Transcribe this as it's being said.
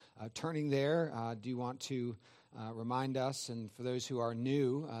turning there, I do want to remind us, and for those who are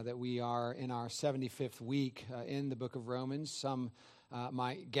new, that we are in our 75th week in the book of Romans. Some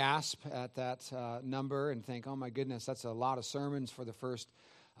might gasp at that number and think, oh my goodness, that's a lot of sermons for the first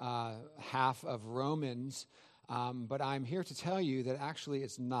half of Romans. But I'm here to tell you that actually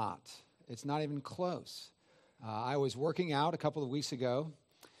it's not. It's not even close. I was working out a couple of weeks ago,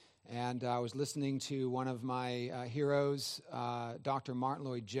 and I was listening to one of my heroes, Dr. Martin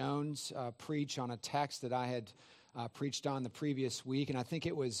Lloyd-Jones, preach on a text that I had preached on the previous week. And I think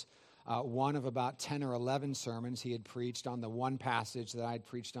it was one of about 10 or 11 sermons he had preached on the one passage that I had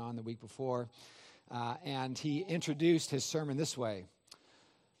preached on the week before. And he introduced his sermon this way.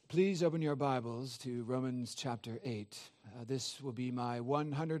 Please open your Bibles to Romans chapter 8. This will be my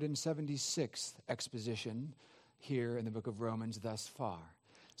 176th exposition here in the book of Romans thus far.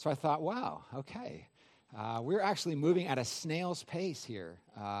 So I thought, wow, okay. We're actually moving at a snail's pace here.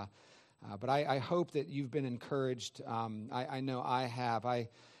 But I hope that you've been encouraged. I know I have. I,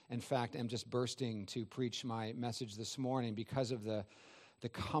 in fact, am just bursting to preach my message this morning because of the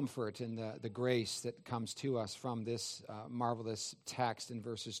comfort and the grace that comes to us from this marvelous text in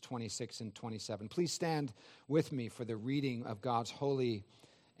verses 26 and 27. Please stand with me for the reading of God's holy,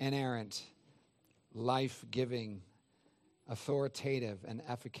 inerrant, life-giving, authoritative, and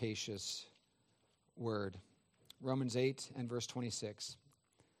efficacious word. Romans 8 and verse 26.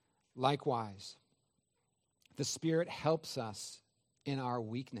 Likewise, the Spirit helps us in our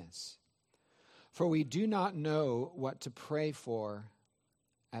weakness, for we do not know what to pray for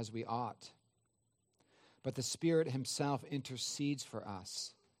as we ought. But the Spirit himself intercedes for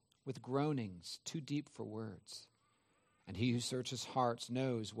us with groanings too deep for words. And he who searches hearts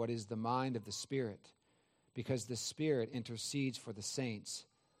knows what is the mind of the Spirit, because the Spirit intercedes for the saints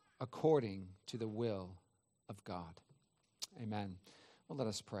according to the will of God. Amen. Well, let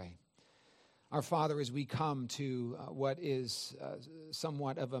us pray. Our Father, as we come to what is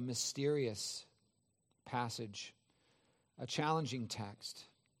somewhat of a mysterious passage, a challenging text,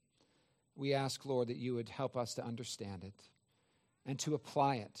 we ask, Lord, that you would help us to understand it and to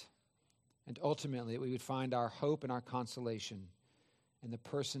apply it, and ultimately that we would find our hope and our consolation in the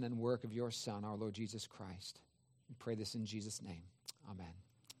person and work of your Son, our Lord Jesus Christ. We pray this in Jesus' name. Amen.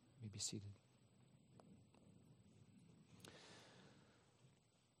 You may be seated.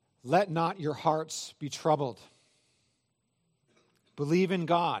 Let not your hearts be troubled. Believe in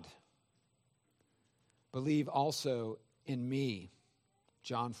God. Believe also in me.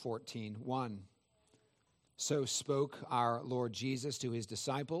 John 14:1. So spoke our Lord Jesus to his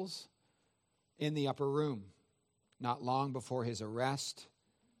disciples in the upper room, not long before his arrest,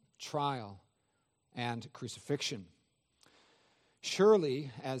 trial, and crucifixion.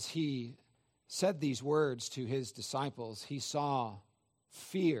 Surely, as he said these words to his disciples, he saw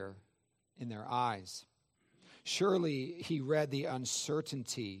fear in their eyes. Surely he read the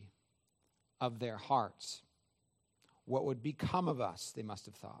uncertainty of their hearts. What would become of us, they must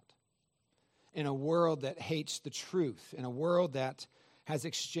have thought, in a world that hates the truth, in a world that has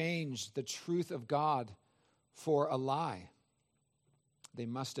exchanged the truth of God for a lie. They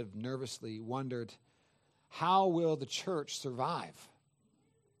must have nervously wondered, how will the church survive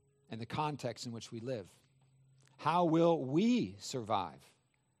in the context in which we live? How will we survive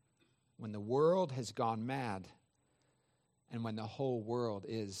when the world has gone mad and when the whole world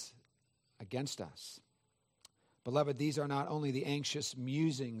is against us? Beloved, these are not only the anxious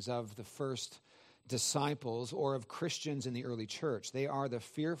musings of the first disciples or of Christians in the early church. They are the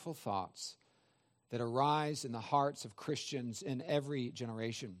fearful thoughts that arise in the hearts of Christians in every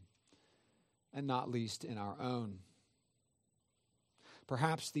generation, and not least in our own.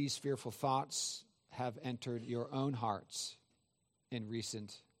 Perhaps these fearful thoughts have entered your own hearts in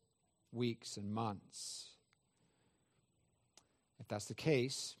recent weeks and months. If that's the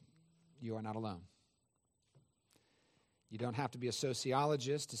case, you are not alone. You don't have to be a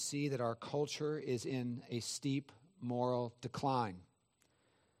sociologist to see that our culture is in a steep moral decline.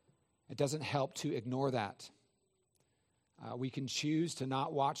 It doesn't help to ignore that. We can choose to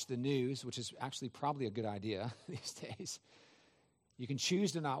not watch the news, which is actually probably a good idea these days. You can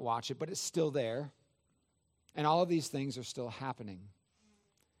choose to not watch it, but it's still there. And all of these things are still happening.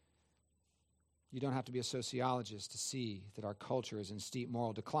 You don't have to be a sociologist to see that our culture is in steep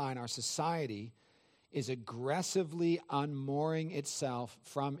moral decline. Our society is aggressively unmooring itself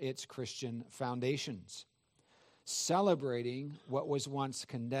from its Christian foundations, celebrating what was once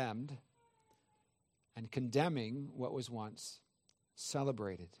condemned and condemning what was once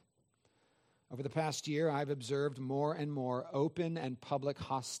celebrated. Over the past year, I've observed more and more open and public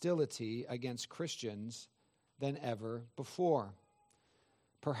hostility against Christians than ever before.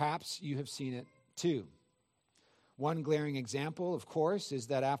 Perhaps you have seen it too. One glaring example, of course, is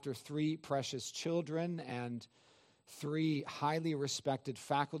that after 3 precious children and 3 highly respected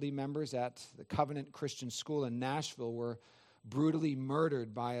faculty members at the Covenant Christian School in Nashville were brutally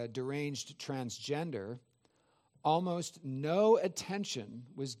murdered by a deranged transgender, almost no attention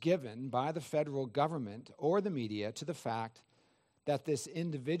was given by the federal government or the media to the fact that this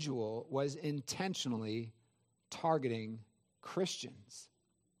individual was intentionally targeting Christians.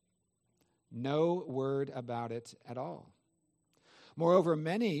 No word about it at all. Moreover,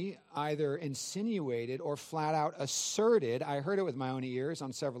 many either insinuated or flat out asserted, I heard it with my own ears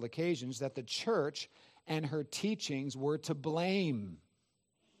on several occasions, that the church and her teachings were to blame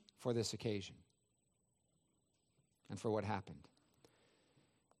for this occasion and for what happened.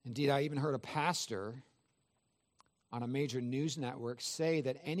 Indeed, I even heard a pastor on a major news network say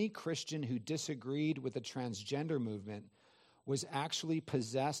that any Christian who disagreed with the transgender movement was actually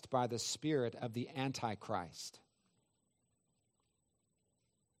possessed by the spirit of the Antichrist.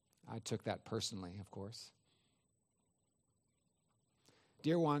 I took that personally, of course.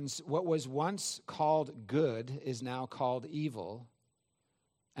 Dear ones, what was once called good is now called evil,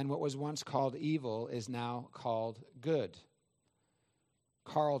 and what was once called evil is now called good.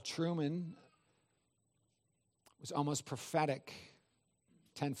 Carl Trueman was almost prophetic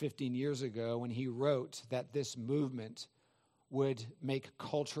 10, 15 years ago when he wrote that this movement would make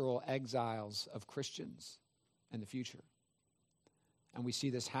cultural exiles of Christians in the future. And we see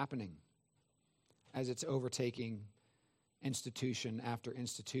this happening as it's overtaking institution after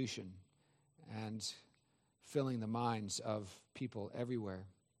institution and filling the minds of people everywhere.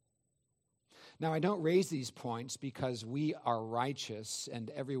 Now, I don't raise these points because we are righteous and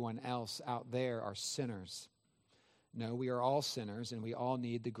everyone else out there are sinners. No, we are all sinners and we all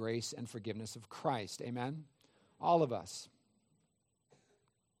need the grace and forgiveness of Christ. Amen? All of us.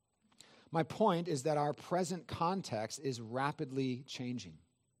 My point is that our present context is rapidly changing.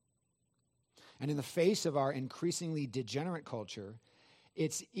 And in the face of our increasingly degenerate culture,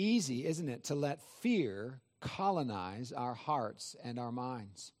 it's easy, isn't it, to let fear colonize our hearts and our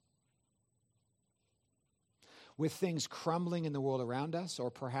minds. With things crumbling in the world around us, or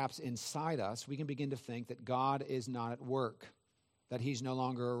perhaps inside us, we can begin to think that God is not at work, that He's no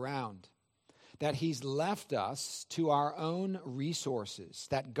longer around, that He's left us to our own resources,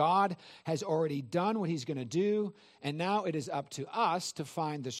 that God has already done what He's going to do, and now it is up to us to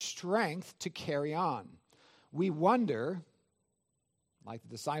find the strength to carry on. We wonder, like the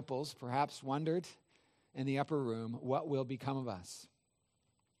disciples perhaps wondered in the upper room, what will become of us?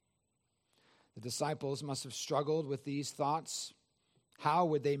 The disciples must have struggled with these thoughts. How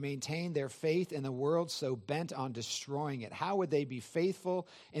would they maintain their faith in the world so bent on destroying it? How would they be faithful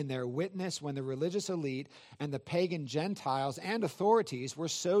in their witness when the religious elite and the pagan Gentiles and authorities were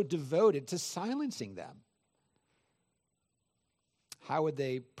so devoted to silencing them? How would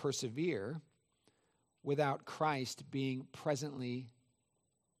they persevere without Christ being presently,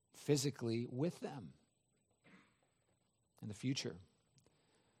 physically with them in the future?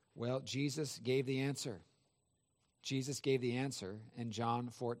 Well, Jesus gave the answer. Jesus gave the answer in John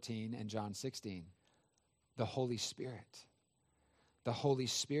 14 and John 16. The Holy Spirit. The Holy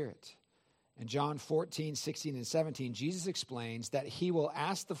Spirit. In John 14, 16, and 17, Jesus explains that He will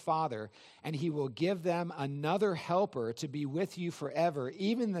ask the Father, and He will give them another helper to be with you forever,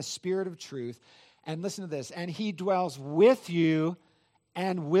 even the Spirit of truth. And listen to this, and He dwells with you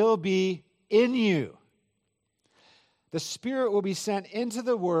and will be in you. The Spirit will be sent into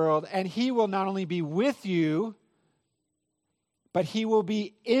the world, and He will not only be with you, but He will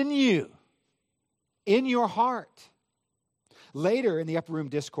be in you, in your heart. Later in the Upper Room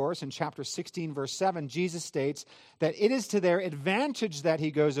Discourse, in chapter 16, verse 7, Jesus states that it is to their advantage that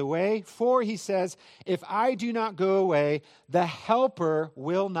He goes away, for He says, if I do not go away, the Helper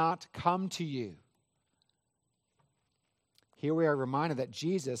will not come to you. Here we are reminded that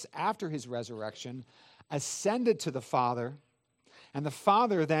Jesus, after His resurrection, ascended to the Father, and the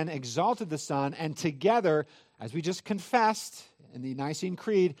Father then exalted the Son, and together, as we just confessed in the Nicene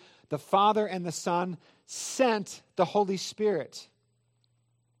Creed, the Father and the Son sent the Holy Spirit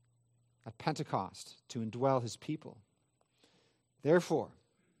at Pentecost to indwell His people. Therefore,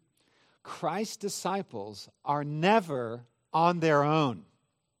 Christ's disciples are never on their own.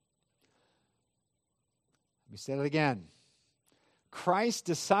 Let me say that again. Christ's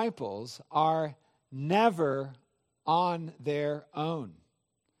disciples are never on their own.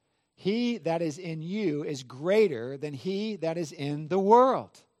 He that is in you is greater than he that is in the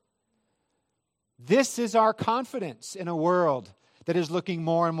world. This is our confidence in a world that is looking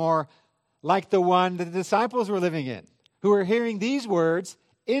more and more like the one that the disciples were living in, who are hearing these words,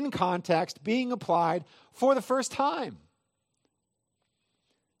 in context being applied for the first time.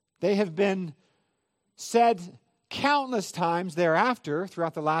 They have been said countless times thereafter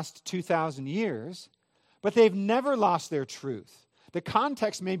throughout the last 2,000 years, but they've never lost their truth. The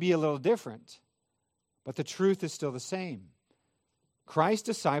context may be a little different, but the truth is still the same. Christ's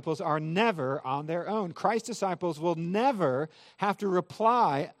disciples are never on their own. Christ's disciples will never have to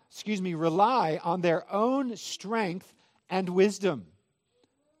rely on their own strength and wisdom.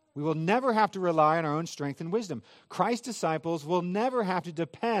 We will never have to rely on our own strength and wisdom. Christ's disciples will never have to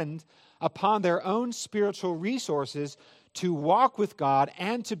depend upon their own spiritual resources to walk with God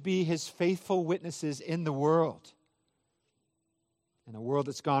and to be His faithful witnesses in the world. In a world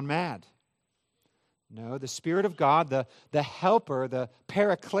that's gone mad. No, the Spirit of God, the helper, the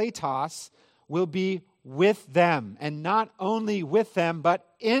parakletos, will be with them. And not only with them, but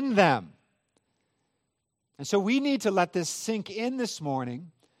in them. And so we need to let this sink in this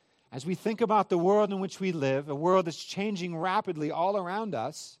morning as we think about the world in which we live, a world that's changing rapidly all around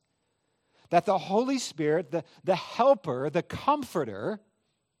us, that the Holy Spirit, the helper, the comforter,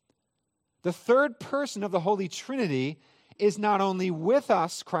 the third person of the Holy Trinity, is not only with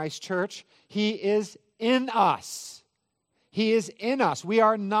us, Christ Church, He is in us. He is in us. We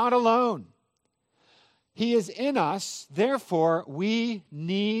are not alone. He is in us. Therefore, we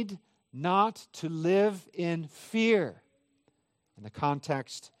need not to live in fear in the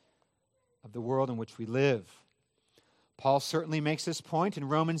context of the world in which we live. Paul certainly makes this point in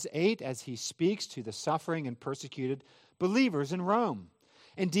Romans 8 as he speaks to the suffering and persecuted believers in Rome.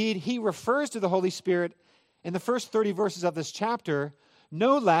 Indeed, he refers to the Holy Spirit in the first 30 verses of this chapter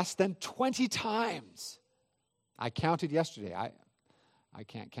no less than 20 times. I counted yesterday. I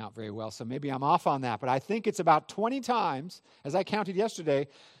can't count very well, so maybe I'm off on that. But I think it's about 20 times, as I counted yesterday,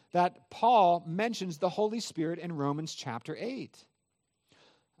 that Paul mentions the Holy Spirit in Romans chapter 8.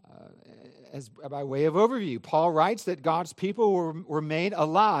 As by way of overview, Paul writes that God's people were made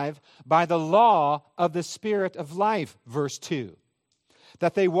alive by the law of the Spirit of life, verse 2.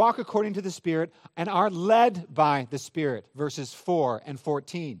 That they walk according to the Spirit and are led by the Spirit, verses 4 and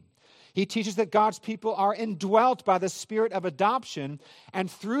 14. He teaches that God's people are indwelt by the Spirit of adoption,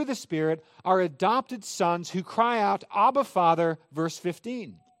 and through the Spirit are adopted sons who cry out, Abba, Father, verse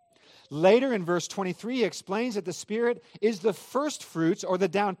 15. Later in verse 23, he explains that the Spirit is the first fruits or the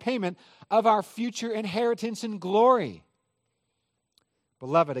down payment of our future inheritance in glory.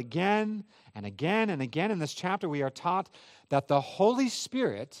 Beloved, again and again and again in this chapter, we are taught that the Holy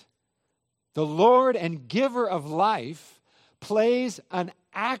Spirit, the Lord and giver of life, plays an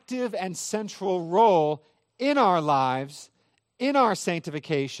active and central role in our lives, in our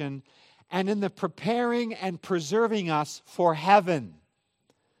sanctification, and in the preparing and preserving us for heaven.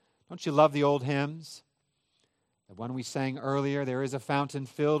 Don't you love the old hymns? The one we sang earlier, there is a fountain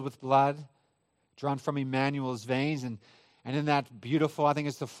filled with blood, drawn from Emmanuel's veins. And in that beautiful, I think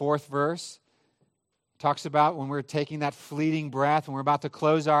it's the 4th verse, talks about when we're taking that fleeting breath, when we're about to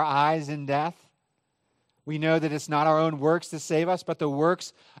close our eyes in death. We know that it's not our own works to save us, but the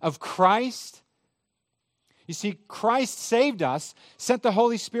works of Christ. You see, Christ saved us, sent the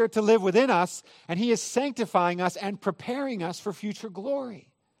Holy Spirit to live within us, and He is sanctifying us and preparing us for future glory.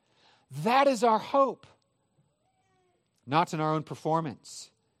 That is our hope. Not in our own performance,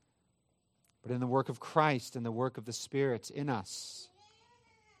 but in the work of Christ and the work of the Spirit in us.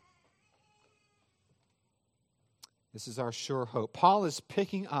 This is our sure hope. Paul is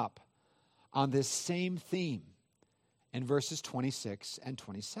picking up on this same theme in verses 26 and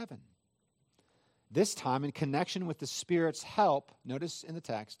 27. This time in connection with the Spirit's help, notice in the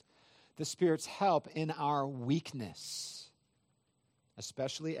text, the Spirit's help in our weakness,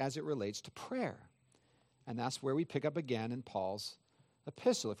 especially as it relates to prayer. And that's where we pick up again in Paul's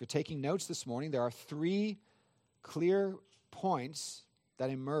epistle. If you're taking notes this morning, there are 3 clear points that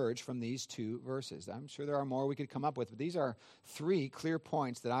emerge from these 2 verses. I'm sure there are more we could come up with, but these are 3 clear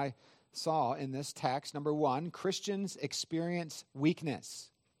points that I saw in this text. Number 1, Christians experience weakness.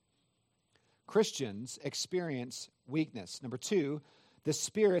 Christians experience weakness. Number 2, the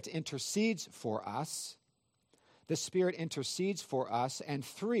Spirit intercedes for us. The Spirit intercedes for us. And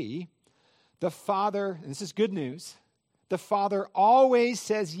 3, the Father, and this is good news, the Father always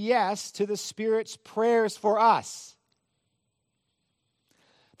says yes to the Spirit's prayers for us.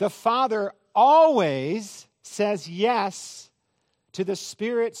 The Father always says yes to the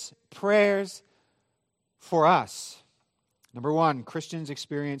Spirit's prayers for us. Number 1, Christians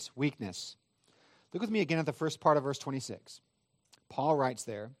experience weakness. Look with me again at the first part of verse 26. Paul writes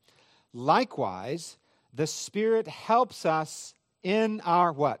there, likewise, the Spirit helps us in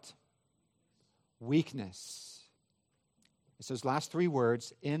our what? Weakness. It's those last three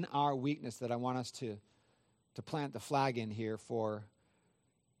words, in our weakness, that I want us to plant the flag in here for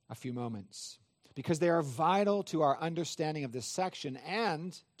a few moments, because they are vital to our understanding of this section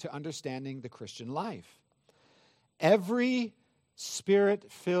and to understanding the Christian life. Every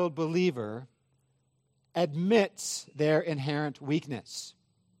Spirit-filled believer admits their inherent weakness.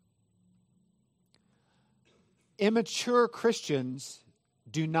 Immature Christians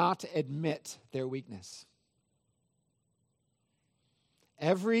do not admit their weakness.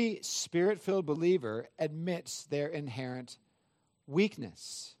 Every Spirit-filled believer admits their inherent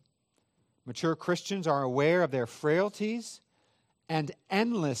weakness. Mature Christians are aware of their frailties and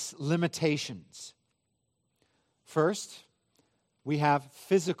endless limitations. First, we have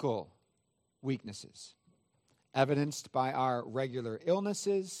physical weaknesses, evidenced by our regular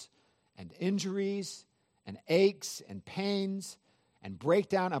illnesses and injuries and aches and pains and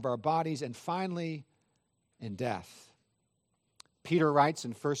breakdown of our bodies, and finally, in death. Peter writes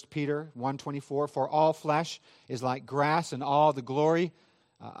in 1 Peter 1:24, "For all flesh is like grass, and all the glory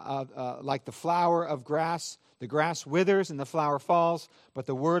like the flower of grass. The grass withers and the flower falls, but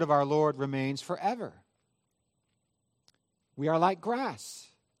the word of our Lord remains forever." We are like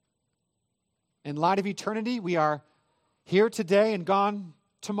grass. In light of eternity, we are here today and gone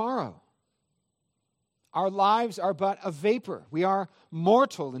tomorrow. Our lives are but a vapor. We are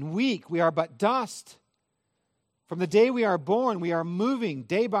mortal and weak. We are but dust. From the day we are born, we are moving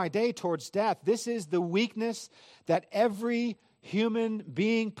day by day towards death. This is the weakness that every human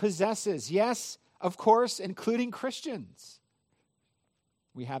being possesses. Yes, of course, including Christians.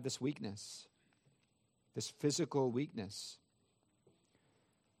 We have this weakness, this physical weakness.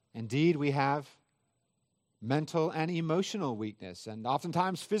 Indeed, we have mental and emotional weakness, and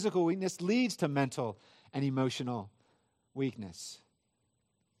oftentimes physical weakness leads to mental and emotional weakness.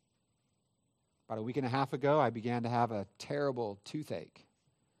 About a week and a half ago, I began to have a terrible toothache.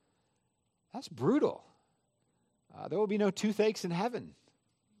 That's brutal. There will be no toothaches in heaven.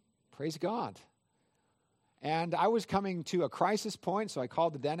 Praise God. And I was coming to a crisis point, so I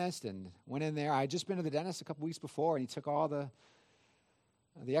called the dentist and went in there. I had just been to the dentist a couple weeks before, and he took all the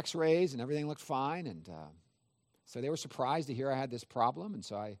x-rays, and everything looked fine. And so they were surprised to hear I had this problem. And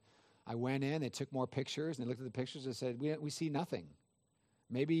so I went in, they took more pictures, and they looked at the pictures and said, we see nothing.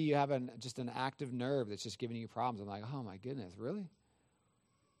 Maybe you have just an active nerve that's just giving you problems. I'm like, oh my goodness, really?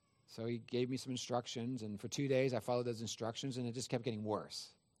 So he gave me some instructions, and for 2 days I followed those instructions, and it just kept getting worse.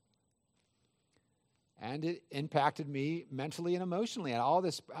 And it impacted me mentally and emotionally. I had all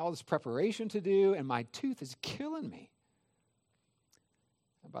this preparation to do, and my tooth is killing me.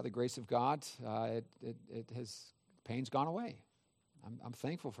 And by the grace of God, pain's gone away. I'm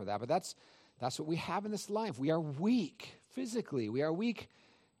thankful for that. But that's what we have in this life. We are weak physically. We are weak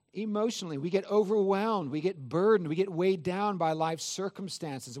emotionally. We get overwhelmed. We get burdened. We get weighed down by life's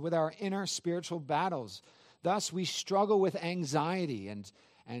circumstances, with our inner spiritual battles. Thus, we struggle with anxiety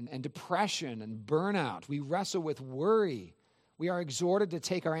and depression and burnout. We wrestle with worry. We are exhorted to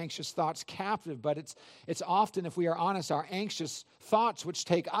take our anxious thoughts captive, but it's often, if we are honest, our anxious thoughts which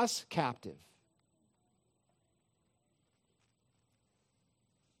take us captive.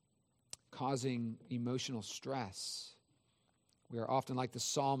 Causing emotional stress. We are often like the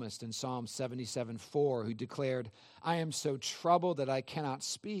psalmist in Psalm 77:4, who declared, "I am so troubled that I cannot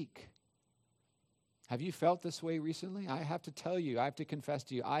speak." Have you felt this way recently? I have to tell you, I have to confess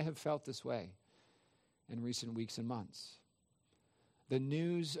to you, I have felt this way in recent weeks and months. The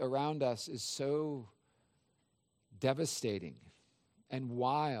news around us is so devastating and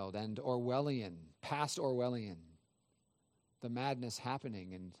wild and Orwellian, past Orwellian. The madness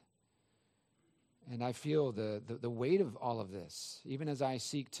happening, and I feel the weight of all of this, even as I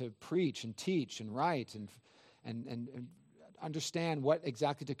seek to preach and teach and write and understand what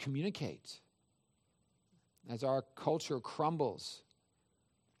exactly to communicate. As our culture crumbles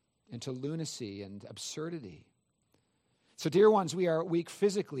into lunacy and absurdity. So, dear ones, we are weak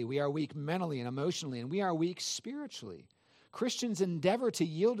physically, we are weak mentally and emotionally, and we are weak spiritually. Christians endeavor to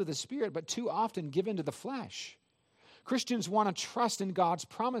yield to the Spirit, but too often give in to the flesh. Christians want to trust in God's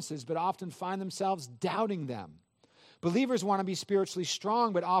promises, but often find themselves doubting them. Believers want to be spiritually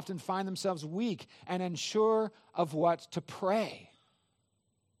strong, but often find themselves weak and unsure of what to pray.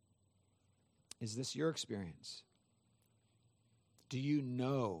 Is this your experience? Do you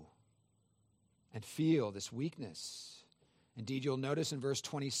know and feel this weakness? Indeed, you'll notice in verse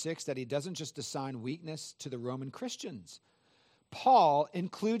 26 that he doesn't just assign weakness to the Roman Christians. Paul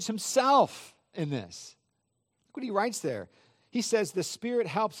includes himself in this. Look what he writes there. He says the Spirit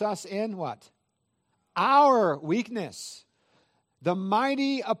helps us in what? Our weakness. The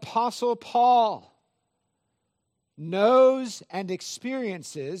mighty Apostle Paul knows and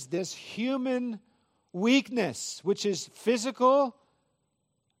experiences this human weakness, which is physical,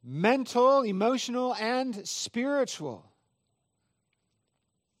 mental, emotional, and spiritual.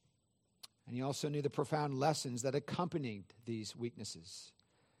 And he also knew the profound lessons that accompanied these weaknesses.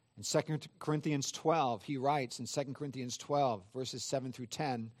 In 2 Corinthians 12, he writes in 2 Corinthians 12, verses 7 through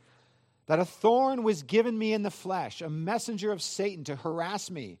 10, that a thorn was given me in the flesh, a messenger of Satan to harass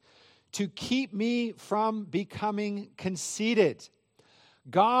me, to keep me from becoming conceited.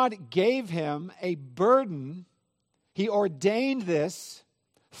 God gave him a burden. He ordained this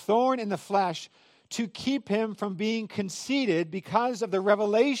thorn in the flesh to keep him from being conceited because of the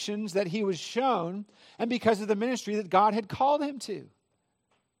revelations that he was shown and because of the ministry that God had called him to.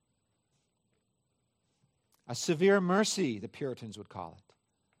 A severe mercy, the Puritans would call it.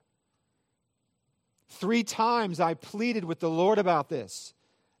 3 times I pleaded with the Lord about this,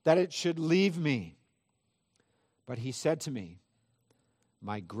 that it should leave me. But he said to me,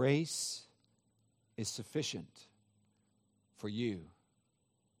 my grace is sufficient for you.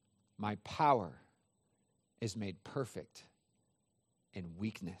 My power is made perfect in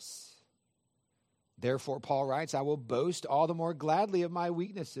weakness. Therefore, Paul writes, I will boast all the more gladly of my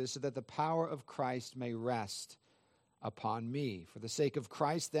weaknesses so that the power of Christ may rest upon me. For the sake of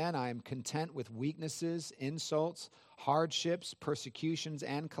Christ, then, I am content with weaknesses, insults, hardships, persecutions,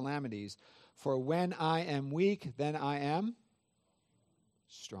 and calamities. For when I am weak, then I am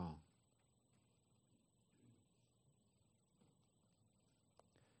strong.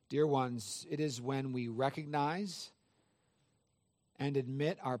 Dear ones, it is when we recognize and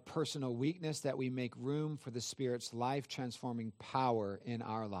admit our personal weakness that we make room for the Spirit's life-transforming power in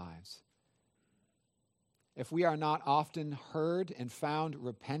our lives. If we are not often heard and found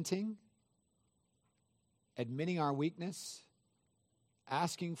repenting, admitting our weakness,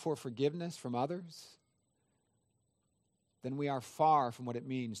 asking for forgiveness from others, then we are far from what it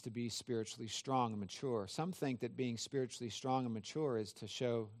means to be spiritually strong and mature. Some think that being spiritually strong and mature is to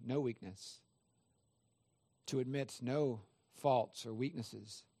show no weakness, to admit no faults or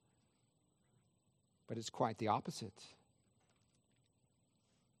weaknesses. But it's quite the opposite.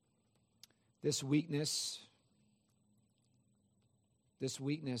 This weakness,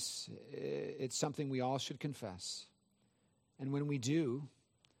 it's something we all should confess. And when we do,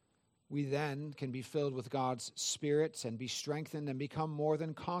 we then can be filled with God's Spirit and be strengthened and become more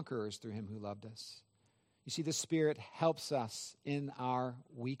than conquerors through him who loved us. You see, the Spirit helps us in our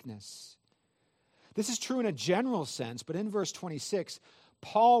weakness. This is true in a general sense, but in verse 26,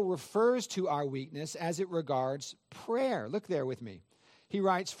 Paul refers to our weakness as it regards prayer. Look there with me. He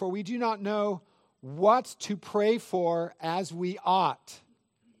writes, for we do not know what to pray for as we ought.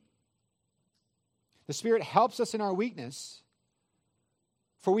 The Spirit helps us in our weakness,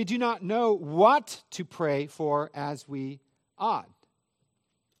 for we do not know what to pray for as we ought.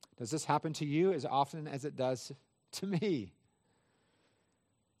 Does this happen to you as often as it does to me?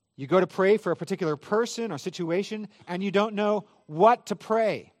 You go to pray for a particular person or situation, and you don't know what to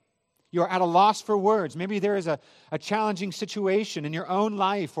pray. You're at a loss for words. Maybe there is a challenging situation in your own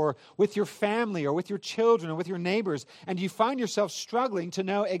life or with your family or with your children or with your neighbors, and you find yourself struggling to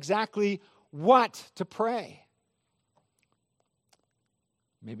know exactly what to pray.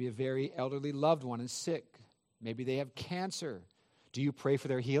 Maybe a very elderly loved one is sick. Maybe they have cancer. Do you pray for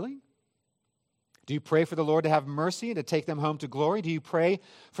their healing? Do you pray for the Lord to have mercy and to take them home to glory? Do you pray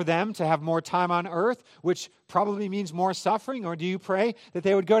for them to have more time on earth, which probably means more suffering? Or do you pray that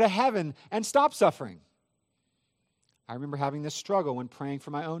they would go to heaven and stop suffering? I remember having this struggle when praying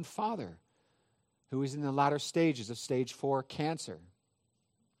for my own father, who was in the latter stages of stage 4 cancer,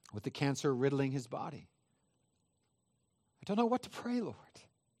 with the cancer riddling his body. I don't know what to pray, Lord.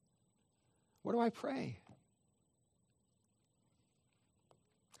 What do I pray?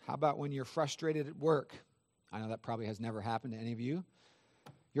 How about when you're frustrated at work? I know that probably has never happened to any of you.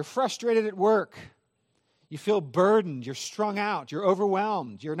 You're frustrated at work. You feel burdened. You're strung out. You're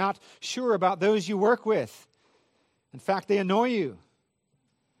overwhelmed. You're not sure about those you work with. In fact, they annoy you.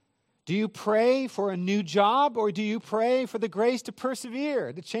 Do you pray for a new job, or do you pray for the grace to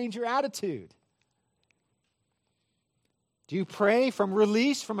persevere, to change your attitude? Do you pray from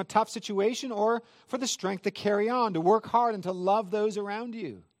release from a tough situation, or for the strength to carry on, to work hard and to love those around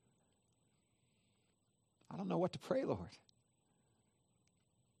you? I don't know what to pray, Lord.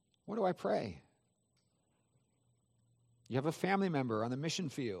 What do I pray? You have a family member on the mission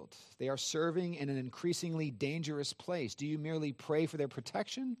field. They are serving in an increasingly dangerous place. Do you merely pray for their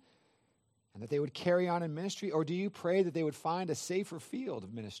protection and that they would carry on in ministry, or do you pray that they would find a safer field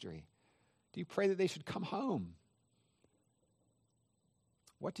of ministry? Do you pray that they should come home?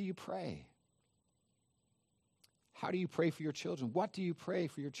 What do you pray? How do you pray for your children? What do you pray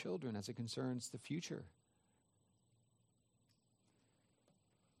for your children as it concerns the future?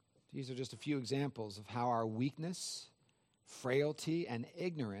 These are just a few examples of how our weakness, frailty, and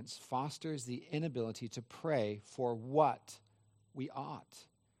ignorance fosters the inability to pray for what we ought.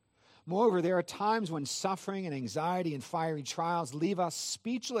 Moreover, there are times when suffering and anxiety and fiery trials leave us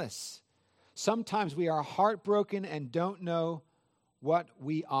speechless. Sometimes we are heartbroken and don't know what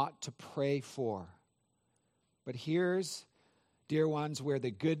we ought to pray for. But here's, dear ones, where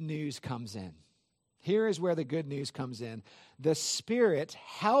the good news comes in. Here is where the good news comes in. The Spirit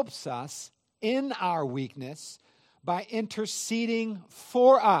helps us in our weakness by interceding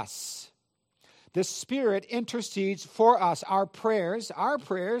for us. The Spirit intercedes for us. Our prayers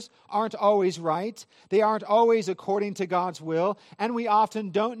aren't always right. They aren't always according to God's will, and we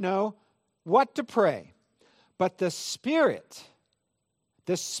often don't know what to pray. But the Spirit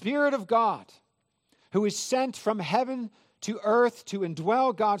of God, who is sent from heaven to earth to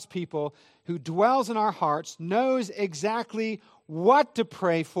indwell God's people, who dwells in our hearts, knows exactly what to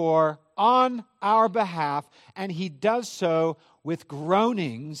pray for on our behalf, and he does so with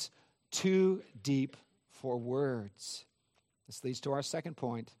groanings too deep for words. This leads to our second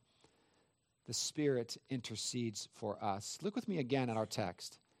point. The Spirit intercedes for us. Look with me again at our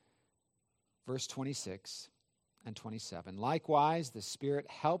text, verse 26 and 27. Likewise, the Spirit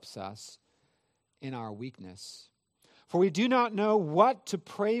helps us in our weakness. For we do not know what to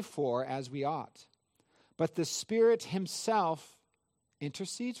pray for as we ought, but the Spirit himself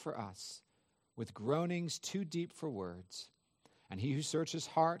intercedes for us with groanings too deep for words. And he who searches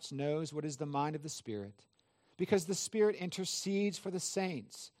hearts knows what is the mind of the Spirit, because the Spirit intercedes for the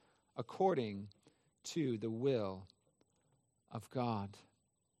saints according to the will of God.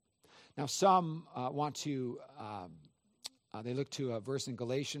 Now, some they look to a verse in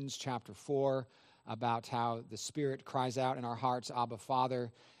Galatians chapter 4, about how the Spirit cries out in our hearts, Abba,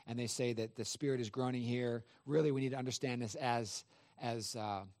 Father, and they say that the Spirit is groaning here. Really, we need to understand this as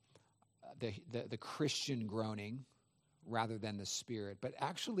the Christian groaning rather than the Spirit. But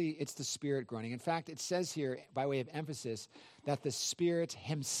actually, it's the Spirit groaning. In fact, it says here, by way of emphasis, that the Spirit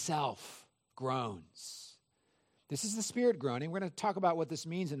himself groans. This is the Spirit groaning. We're going to talk about what this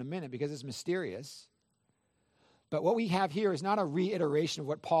means in a minute because it's mysterious. But what we have here is not a reiteration of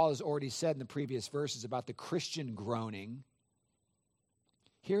what Paul has already said in the previous verses about the Christian groaning.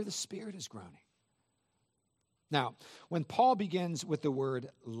 Here the Spirit is groaning. Now, when Paul begins with the word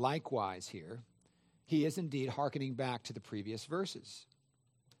likewise here, he is indeed hearkening back to the previous verses.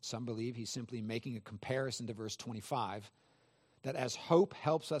 Some believe he's simply making a comparison to verse 25, that as hope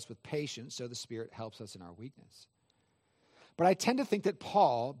helps us with patience, so the Spirit helps us in our weakness. But I tend to think that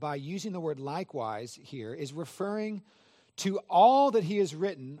Paul, by using the word likewise here, is referring to all that he has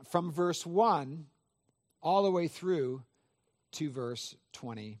written from verse 1 all the way through to verse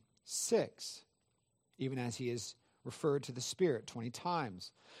 26, even as he is referred to the Spirit 20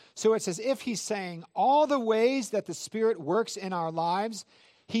 times. So it's as if he's saying all the ways that the Spirit works in our lives,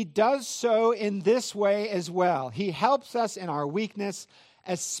 he does so in this way as well. He helps us in our weakness,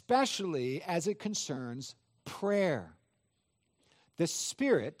 especially as it concerns prayer. The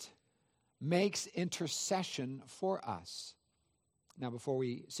Spirit makes intercession for us. Now, before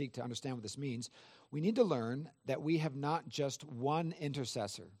we seek to understand what this means, we need to learn that we have not just one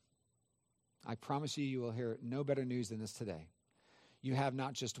intercessor. I promise you, you will hear no better news than this today. You have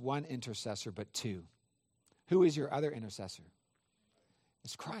not just one intercessor, but two. Who is your other intercessor?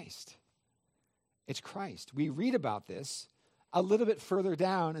 It's Christ. It's Christ. We read about this a little bit further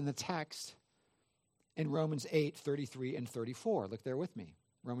down in the text in Romans 8, 33 and 34. Look there with me.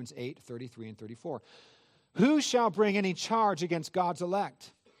 Romans 8, 33 and 34. Who shall bring any charge against God's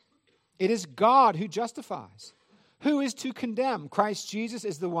elect? It is God who justifies. Who is to condemn? Christ Jesus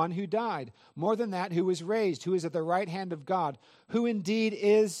is the one who died. More than that, who was raised, who is at the right hand of God, who indeed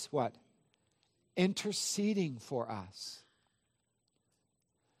is what? Interceding for us.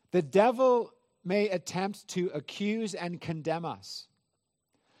 The devil may attempt to accuse and condemn us.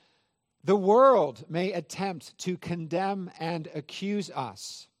 The world may attempt to condemn and accuse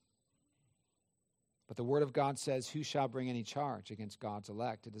us. But the Word of God says, who shall bring any charge against God's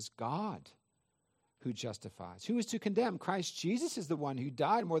elect? It is God who justifies. Who is to condemn? Christ Jesus is the one who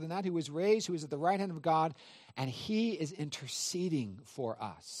died. More than that, who was raised, who is at the right hand of God, and he is interceding for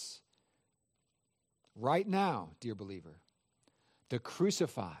us. Right now, dear believer, the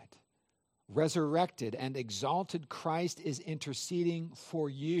crucified, resurrected, and exalted Christ is interceding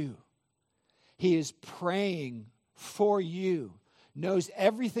for you. He is praying for you, knows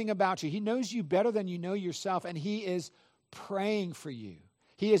everything about you. He knows you better than you know yourself, and he is praying for you.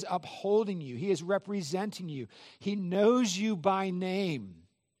 He is upholding you. He is representing you. He knows you by name.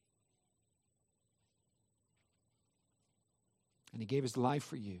 And he gave his life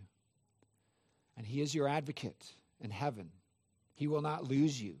for you. And he is your advocate in heaven. He will not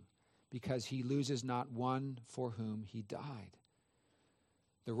lose you because he loses not one for whom he died.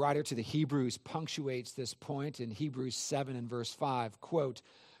 The writer to the Hebrews punctuates this point in Hebrews 7 and verse 5. Quote,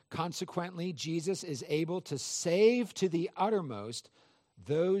 "Consequently, Jesus is able to save to the uttermost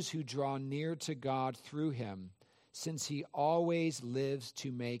those who draw near to God through him, since he always lives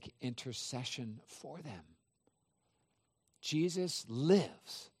to make intercession for them." Jesus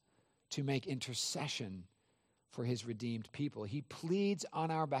lives to make intercession for his redeemed people. He pleads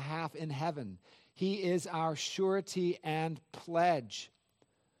on our behalf in heaven. He is our surety and pledge.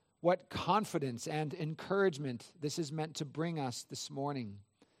 What confidence and encouragement this is meant to bring us this morning,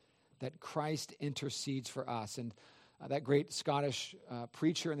 that Christ intercedes for us. And that great Scottish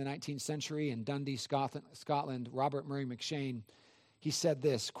preacher in the 19th century in Dundee, Scotland, Robert Murray McCheyne, he said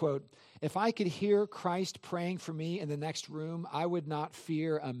this, quote, "If I could hear Christ praying for me in the next room, I would not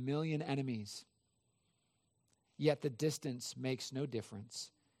fear a million enemies. Yet the distance makes no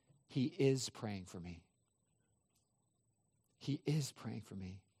difference. He is praying for me. He is praying for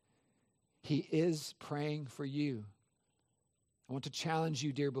me. He is praying for you." I want to challenge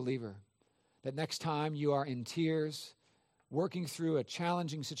you, dear believer, that next time you are in tears, working through a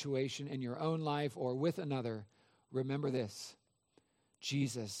challenging situation in your own life or with another, remember this: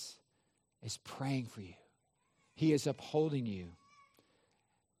 Jesus is praying for you. He is upholding you.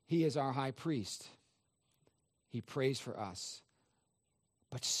 He is our high priest. He prays for us.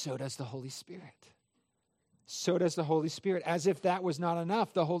 But so does the Holy Spirit. So does the Holy Spirit. As if that was not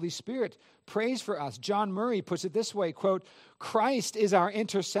enough, the Holy Spirit prays for us. John Murray puts it this way, quote, "Christ is our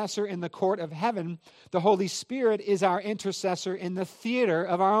intercessor in the court of heaven. The Holy Spirit is our intercessor in the theater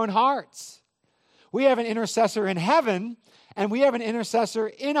of our own hearts." We have an intercessor in heaven, and we have an intercessor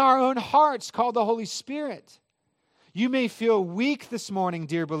in our own hearts called the Holy Spirit. You may feel weak this morning,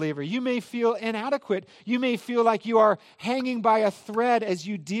 dear believer. You may feel inadequate. You may feel like you are hanging by a thread as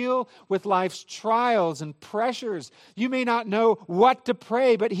you deal with life's trials and pressures. You may not know what to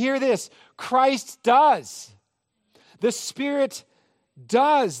pray, but hear this: Christ does. The Spirit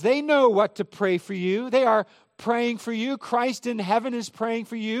does. They know what to pray for you. They are praying for you. Christ in heaven is praying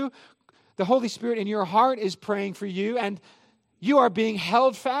for you. The Holy Spirit in your heart is praying for you, and you are being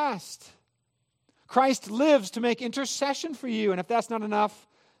held fast. Christ lives to make intercession for you. And if that's not enough,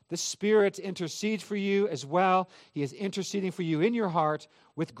 the Spirit intercedes for you as well. He is interceding for you in your heart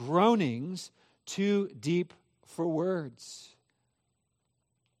with groanings too deep for words.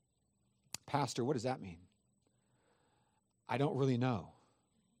 Pastor, what does that mean? I don't really know.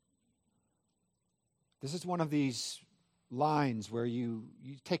 This is one of these lines where you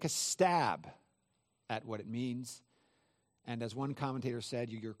take a stab at what it means. And as one commentator said,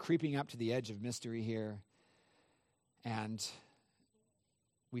 you're creeping up to the edge of mystery here, and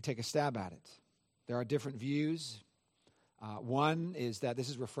we take a stab at it. There are different views. One is that this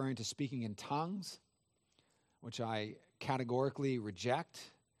is referring to speaking in tongues, which I categorically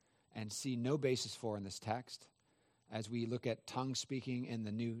reject and see no basis for in this text. As we look at tongue speaking in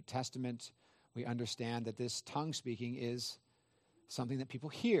the New Testament, we understand that this tongue speaking is something that people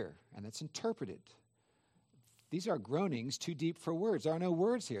hear and that's interpreted. These are groanings too deep for words. There are no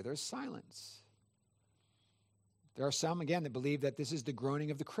words here. There's silence. There are some, again, that believe that this is the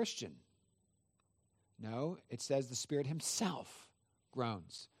groaning of the Christian. No, it says the Spirit himself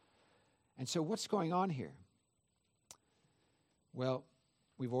groans. And so what's going on here? Well,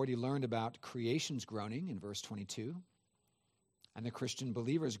 we've already learned about creation's groaning in verse 22 and the Christian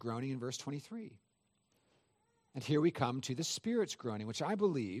believer's groaning in verse 23. And here we come to the Spirit's groaning, which I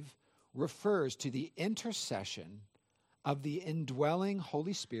believe refers to the intercession of the indwelling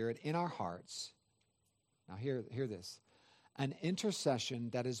Holy Spirit in our hearts. Now hear this. An intercession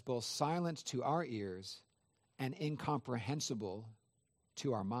that is both silent to our ears and incomprehensible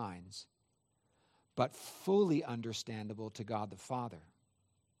to our minds, but fully understandable to God the Father.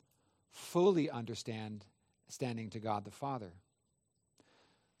 Fully understanding to God the Father.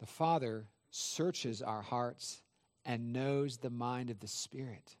 The Father searches our hearts and knows the mind of the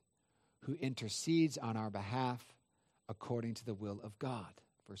Spirit, who intercedes on our behalf according to the will of God.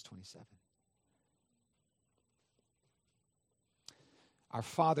 Verse 27. Our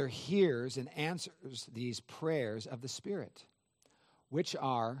Father hears and answers these prayers of the Spirit, which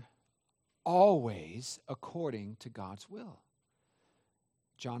are always according to God's will.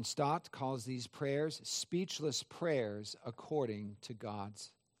 John Stott calls these prayers speechless prayers according to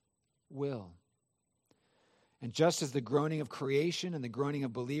God's will. And just as the groaning of creation and the groaning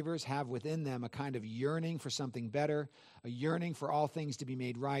of believers have within them a kind of yearning for something better, a yearning for all things to be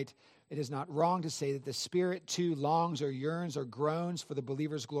made right, it is not wrong to say that the Spirit too longs or yearns or groans for the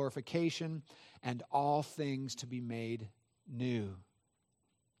believer's glorification and all things to be made new.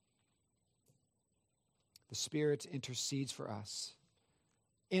 The Spirit intercedes for us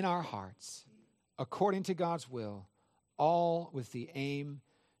in our hearts, according to God's will, all with the aim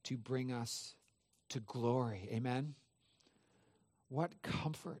to bring us to glory. Amen? What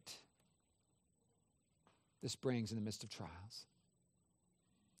comfort this brings in the midst of trials.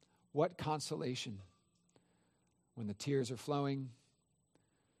 What consolation when the tears are flowing,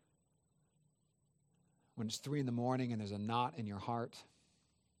 when it's 3 a.m. and there's a knot in your heart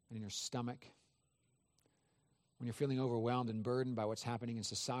and in your stomach, when you're feeling overwhelmed and burdened by what's happening in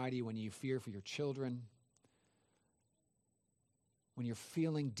society, when you fear for your children, when you're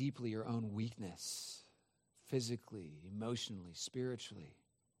feeling deeply your own weakness, physically, emotionally, spiritually,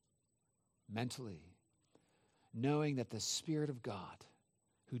 mentally, knowing that the Spirit of God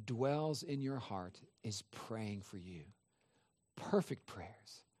who dwells in your heart is praying for you. Perfect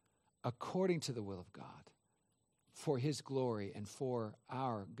prayers, according to the will of God, for His glory and for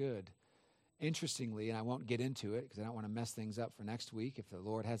our good. Interestingly, and I won't get into it because I don't want to mess things up for next week if the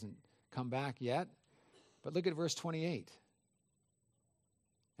Lord hasn't come back yet, but look at verse 28.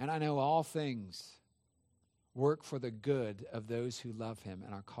 And I know all things work for the good of those who love Him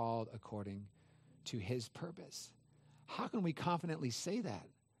and are called according to His purpose. How can we confidently say that?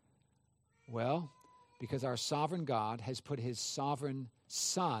 Well, because our sovereign God has put His sovereign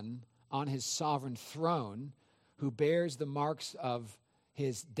Son on His sovereign throne, who bears the marks of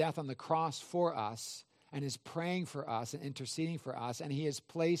His death on the cross for us and is praying for us and interceding for us, and He has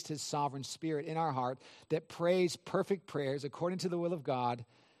placed His sovereign Spirit in our heart that prays perfect prayers according to the will of God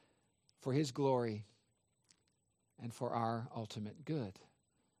for His glory and for our ultimate good.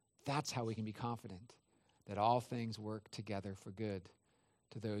 That's how we can be confident that all things work together for good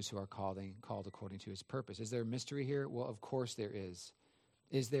to those who are called according to His purpose. Is there a mystery here? Well, of course there is.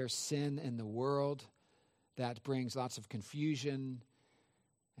 Is there sin in the world that brings lots of confusion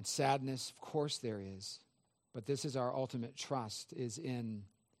and sadness? Of course there is. But this is our ultimate trust, is in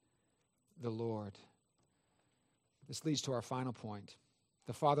the Lord. This leads to our final point.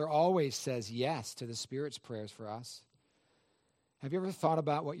 The Father always says yes to the Spirit's prayers for us. Have you ever thought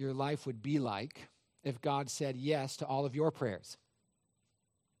about what your life would be like if God said yes to all of your prayers?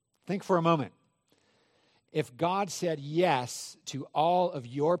 Think for a moment. If God said yes to all of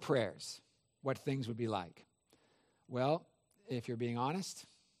your prayers, what things would be like? Well, if you're being honest,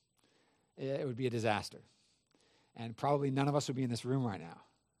 it would be a disaster. And probably none of us would be in this room right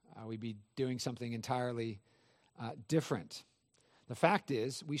now. We'd be doing something entirely different. The fact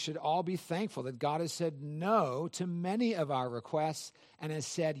is, we should all be thankful that God has said no to many of our requests and has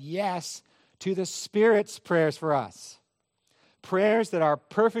said yes to the Spirit's prayers for us. Prayers that are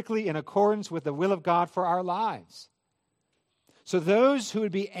perfectly in accordance with the will of God for our lives. So those who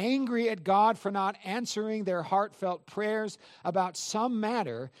would be angry at God for not answering their heartfelt prayers about some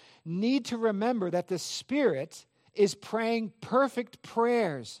matter need to remember that the Spirit is praying perfect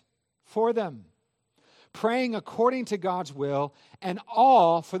prayers for them, praying according to God's will, and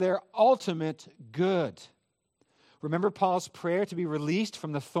all for their ultimate good. Remember Paul's prayer to be released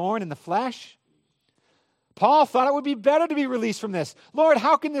from the thorn in the flesh? Paul thought it would be better to be released from this. Lord,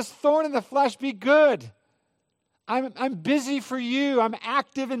 how can this thorn in the flesh be good? I'm busy for you. I'm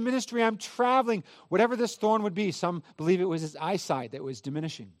active in ministry. I'm traveling. Whatever this thorn would be, some believe it was his eyesight that was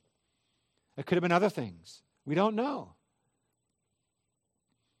diminishing. It could have been other things. We don't know.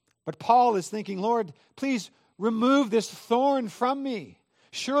 But Paul is thinking, Lord, please remove this thorn from me.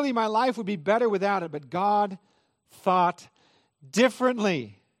 Surely my life would be better without it. But God thought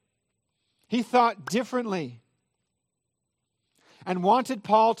differently. He thought differently and wanted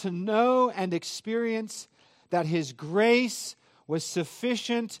Paul to know and experience that his grace was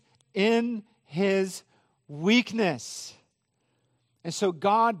sufficient in his weakness. And so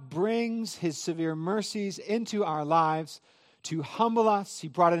God brings His severe mercies into our lives to humble us. He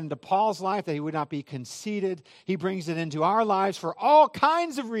brought it into Paul's life that he would not be conceited. He brings it into our lives for all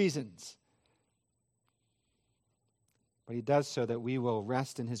kinds of reasons. But He does so that we will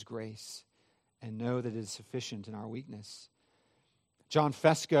rest in His grace and know that it is sufficient in our weakness. John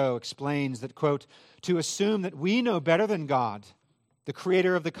Fesco explains that, quote, to assume that we know better than God, the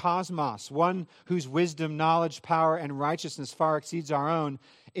creator of the cosmos, one whose wisdom, knowledge, power, and righteousness far exceeds our own,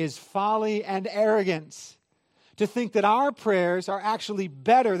 is folly and arrogance. To think that our prayers are actually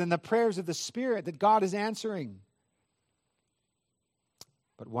better than the prayers of the Spirit that God is answering.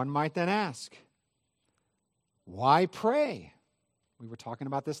 But one might then ask, Why pray? We were talking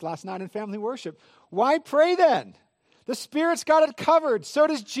about this last night in family worship. Why pray then? The Spirit's got it covered. So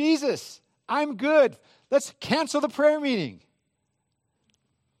does Jesus. I'm good. Let's cancel the prayer meeting.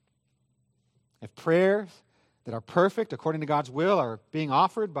 If prayers that are perfect according to God's will are being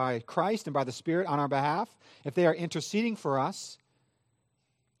offered by Christ and by the Spirit on our behalf, if they are interceding for us,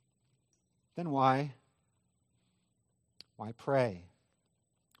 then why pray?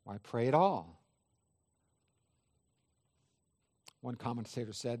 Why pray at all? One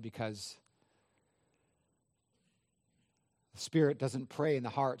commentator said, because the Spirit doesn't pray in the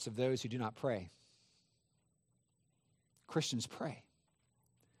hearts of those who do not pray. Christians pray.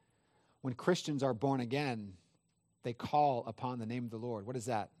 When Christians are born again, they call upon the name of the Lord. What is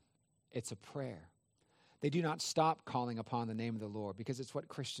that? It's a prayer. They do not stop calling upon the name of the Lord because it's what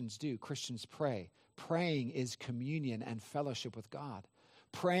Christians do. Christians pray. Praying is communion and fellowship with God.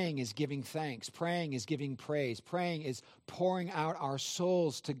 Praying is giving thanks. Praying is giving praise. Praying is pouring out our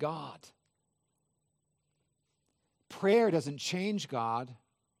souls to God. Prayer doesn't change God.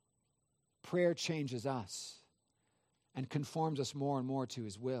 Prayer changes us and conforms us more and more to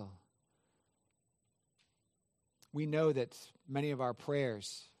His will. We know that many of our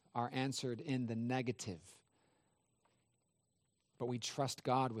prayers are answered in the negative, but we trust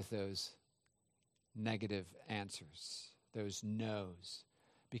God with those negative answers, those no's,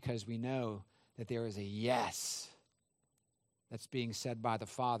 because we know that there is a yes that's being said by the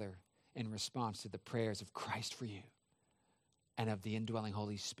Father in response to the prayers of Christ for you and of the indwelling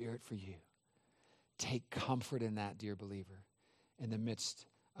Holy Spirit for you. Take comfort in that, dear believer, in the midst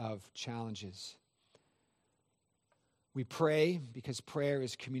of challenges. We pray because prayer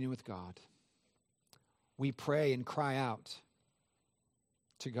is communion with God. We pray and cry out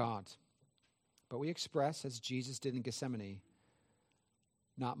to God. But we express, as Jesus did in Gethsemane,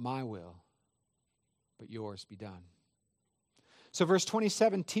 not my will, but yours be done. So verse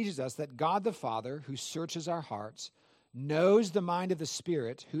 27 teaches us that God the Father, who searches our hearts, knows the mind of the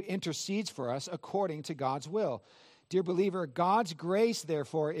Spirit, who intercedes for us according to God's will. Dear believer, God's grace,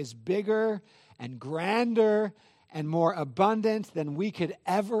 therefore, is bigger and grander and more abundant than we could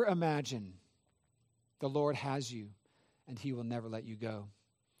ever imagine. The Lord has you, and He will never let you go.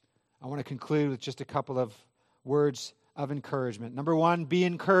 I want to conclude with just a couple of words of encouragement. Number one, be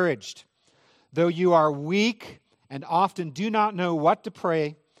encouraged. Though you are weak and often do not know what to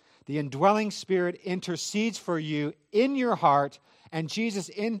pray, the indwelling Spirit intercedes for you in your heart, and Jesus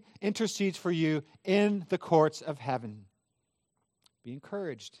intercedes for you in the courts of heaven. Be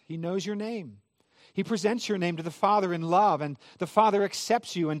encouraged. He knows your name. He presents your name to the Father in love, and the Father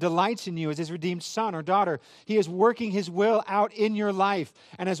accepts you and delights in you as His redeemed son or daughter. He is working His will out in your life.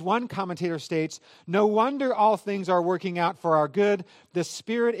 And as one commentator states, no wonder all things are working out for our good. The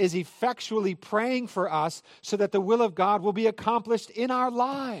Spirit is effectually praying for us so that the will of God will be accomplished in our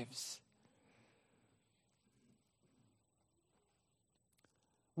lives.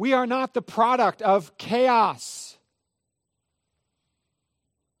 We are not the product of chaos.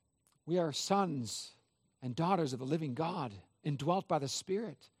 We are sons and daughters of the living God, indwelt by the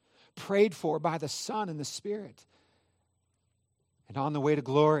Spirit, prayed for by the Son and the Spirit, and on the way to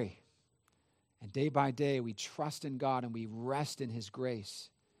glory. And day by day, we trust in God and we rest in His grace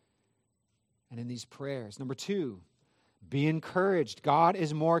and in these prayers. Number two, be encouraged. God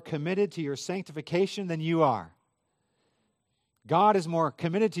is more committed to your sanctification than you are. God is more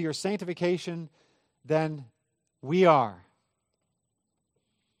committed to your sanctification than we are.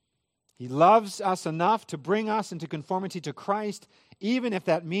 He loves us enough to bring us into conformity to Christ, even if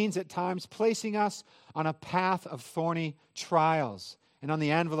that means at times placing us on a path of thorny trials and on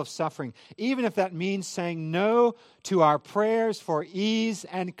the anvil of suffering, even if that means saying no to our prayers for ease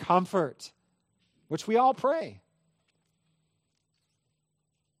and comfort, which we all pray.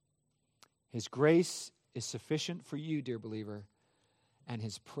 His grace is sufficient for you, dear believer, and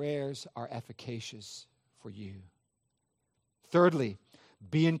His prayers are efficacious for you. Thirdly,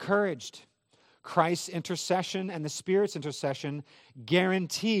 be encouraged. Christ's intercession and the Spirit's intercession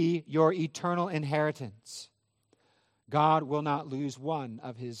guarantee your eternal inheritance. God will not lose one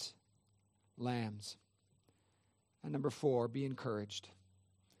of His lambs. And number four, be encouraged.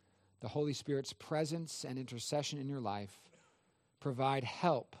 The Holy Spirit's presence and intercession in your life provide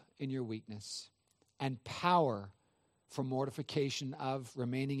help in your weakness and power for mortification of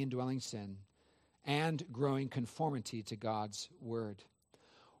remaining indwelling sin and growing conformity to God's word.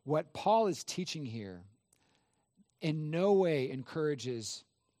 What Paul is teaching here in no way encourages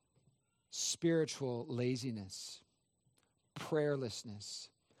spiritual laziness, prayerlessness,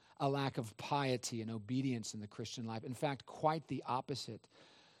 a lack of piety and obedience in the Christian life. In fact, quite the opposite.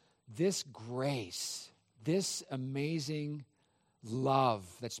 This grace this amazing love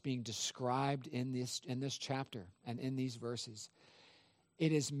that's being described in this chapter and in these verses,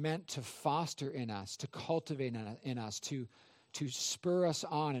 it is meant to foster in us, to cultivate in us, to spur us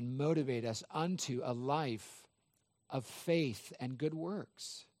on and motivate us unto a life of faith and good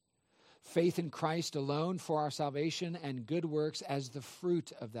works. Faith in Christ alone for our salvation, and good works as the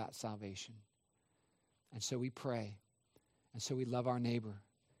fruit of that salvation. And so we pray, and so we love our neighbor,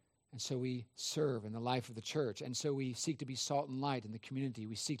 and so we serve in the life of the church, and so we seek to be salt and light in the community.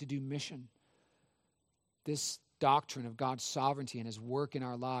 We seek to do mission. This doctrine of God's sovereignty and his work in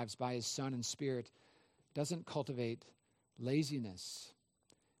our lives by his Son and Spirit doesn't cultivate laziness.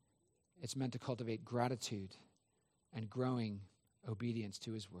 It's meant to cultivate gratitude and growing obedience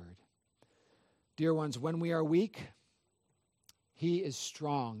to his word. Dear ones, when we are weak, he is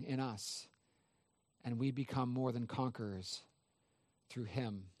strong in us, and we become more than conquerors through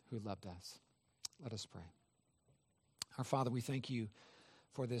him who loved us. Let us pray. Our Father, we thank you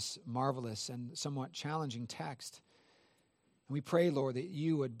for this marvelous and somewhat challenging text. And we pray, Lord, that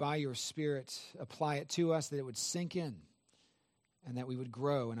you would, by your Spirit, apply it to us, that it would sink in, and that we would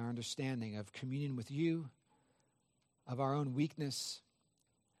grow in our understanding of communion with you, of our own weakness,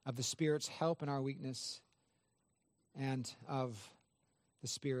 of the Spirit's help in our weakness, and of the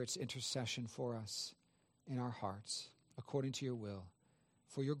Spirit's intercession for us in our hearts, according to your will,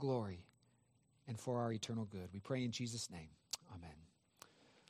 for your glory, and for our eternal good. We pray in Jesus' name. Amen.